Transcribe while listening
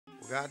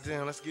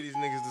Goddamn, let's get these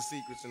niggas the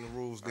secrets and the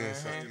rules then.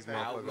 So these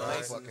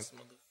motherfuckers fucking.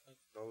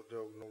 No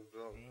joke, no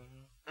joke.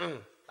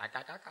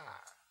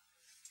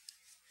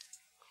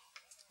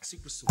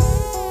 Secret.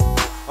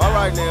 All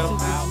right now. You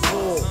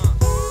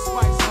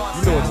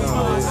know what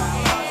time it is.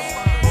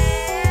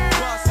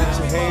 Put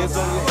your hands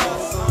on your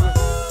head.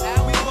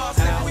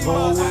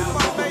 Go with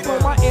it. For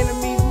my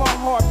enemies, my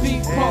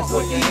heartbeat pumps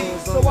with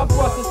ease. So I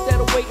bust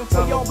instead of waiting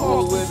for your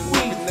pumps to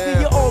squeeze.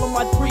 Give you all of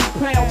my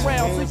 3-pound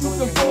rounds so you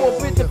can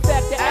forfeit the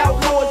fact that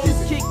outlaws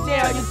just kick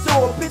down your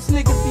door. Bitch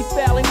niggas be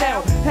fouling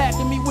out,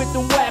 hacking me with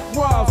them whack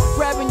rhymes.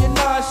 Grabbing your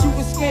nine,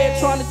 shooting scared,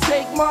 trying to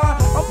take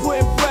mine. I'm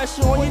putting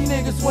pressure on you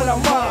niggas when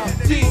I'm mine.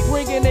 Deep,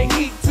 bringing the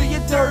heat to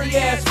your dirty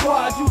ass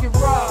squad. You get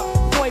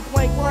robbed, point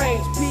blank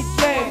range, Pete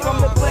James.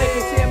 I'm the black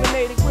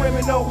contaminated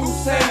criminal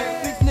Hussein.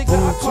 Nigga,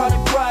 I caught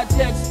it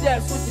project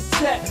steps with the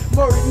tech.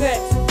 Murder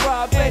next and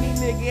rob any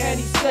nigga,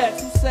 any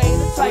sex. Hussein,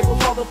 the type of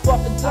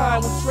motherfucker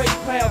dying with straight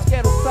pounds.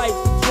 Ghetto types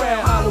to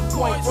drown. Hollow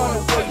point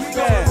running waist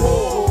down.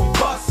 We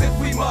bust if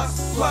we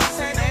must. Plus,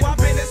 handle our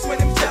business when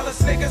them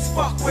jealous niggas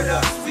fuck with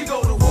us. We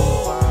go to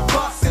war.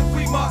 Bust if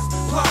we must.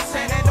 Plus,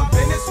 handle our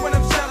business when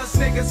them jealous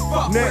niggas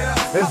fuck with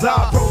us. As I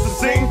approach the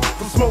scene,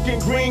 from smoking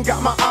green,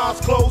 got my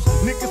eyes closed.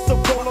 Niggas so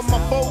cold on my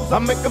foes, I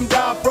make them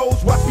die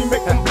froze. Watch me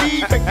make them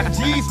bleed, make them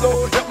G's,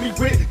 Lord, help me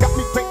with it. Got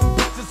me painting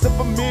pictures of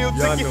a meal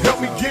ticket, help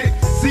me get it.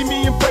 See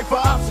me and pray for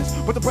options,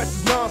 but the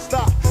pressure's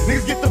non-stop.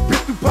 Niggas get the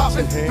bitch through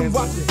poppin', then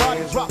watch his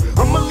body drop.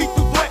 I'm a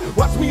lethal threat,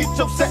 watch me hit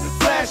your set,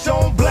 flash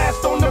on,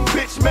 blast on them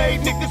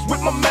bitch-made niggas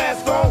with my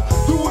mask on.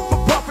 Do it for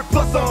profit,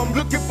 plus I'm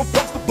looking for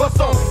folks to bust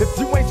on. If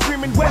you ain't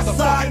screaming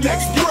Westside, nigga,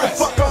 get the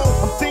fuck on.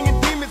 I'm seeing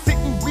demons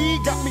hitting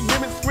weed, got me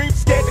hearing screams,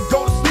 scared to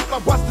go to sleep. I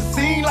watch the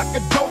scene like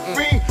a dope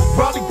fiend,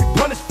 probably be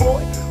punished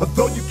for it,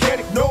 although you can't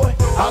ignore it.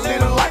 I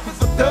live a life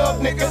as a thug,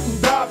 nigga,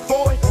 and died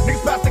for it.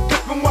 Niggas pass the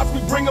clip and watch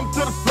me bring them to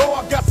the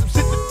floor. I got some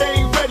shit that they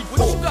ain't ready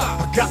for.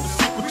 I got the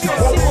secret to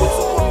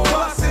war.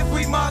 Plus if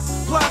we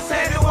must. Plus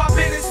handle our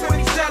business when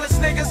these jealous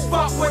niggas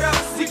fuck with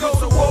us. We go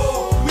to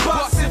war. We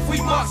bust if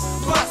we must.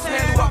 Plus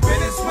handle our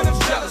business when them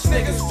jealous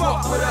niggas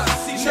fuck with us.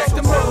 Check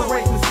the murder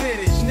rate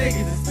percentage,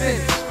 niggas is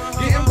finished.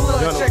 Getting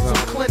blood checks from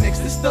clinics,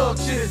 this thug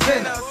shit is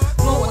in us.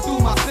 Flowing through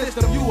my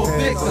system, you a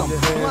victim.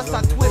 Once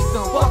I twist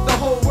them, fuck the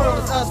whole world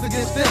is us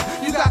against them.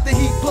 You got the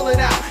heat, pull it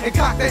out, and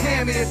cock the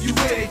hammer if you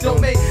with it.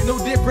 Don't make no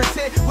difference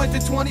hit with the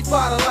 25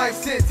 to life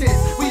sentence.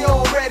 We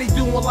already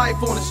doing life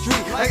on the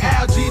street. Like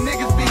algae,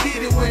 niggas be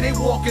heated when they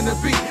walk in the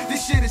beat.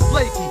 This shit is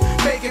flaky,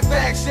 making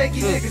facts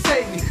shaky, niggas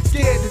hate me.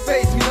 Scared to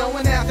face me,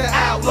 knowing after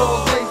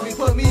outlaws face me.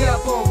 Put me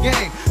up on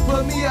game,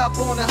 put me up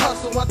on the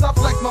hustle. Once I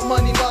flex my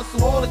money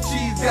muscle, all the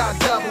cheese got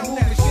double.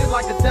 Moving shit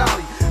like a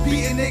dolly.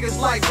 Beating niggas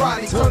like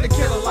Roddy, turn the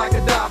killer like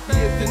a Daffy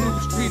if the new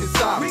street is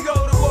solid. We go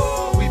to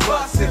war, we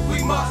bust if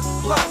we must.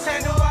 Plus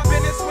handle our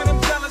business when them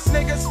jealous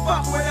niggas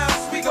fuck with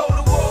us. We go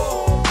to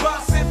war,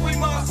 bust if we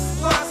must.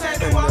 Plus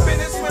handle our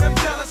business when them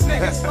jealous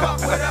niggas fuck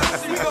with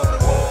us. We go to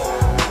war,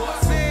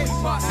 bust if we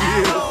must.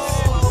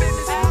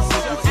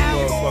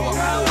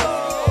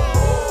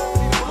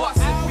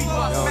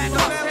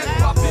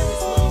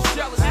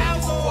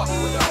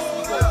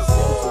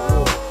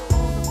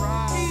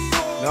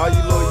 Now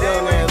you little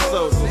young ass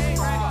soldiers,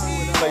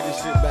 play this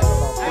shit back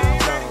about 50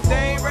 times. They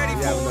ain't ready you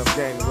for have enough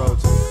game to roll to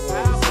the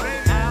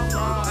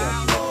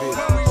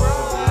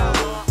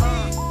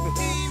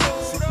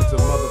Secret to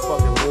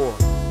motherfucking war.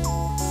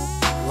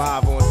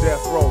 Live on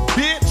death row,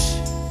 bitch.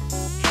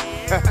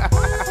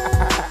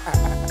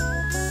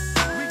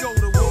 We go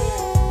to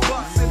war,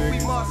 bust if we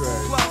must.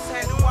 Plus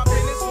handle our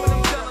business when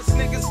them jealous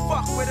niggas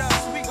fuck with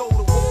us. We go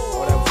to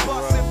war,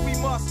 bust if we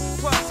must.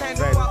 Plus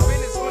handle our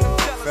business when them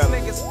jealous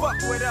niggas fuck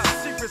with us.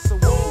 Secrets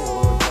of war.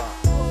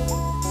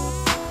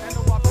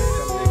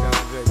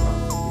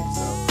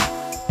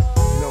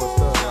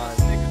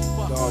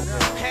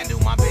 Handle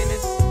my business.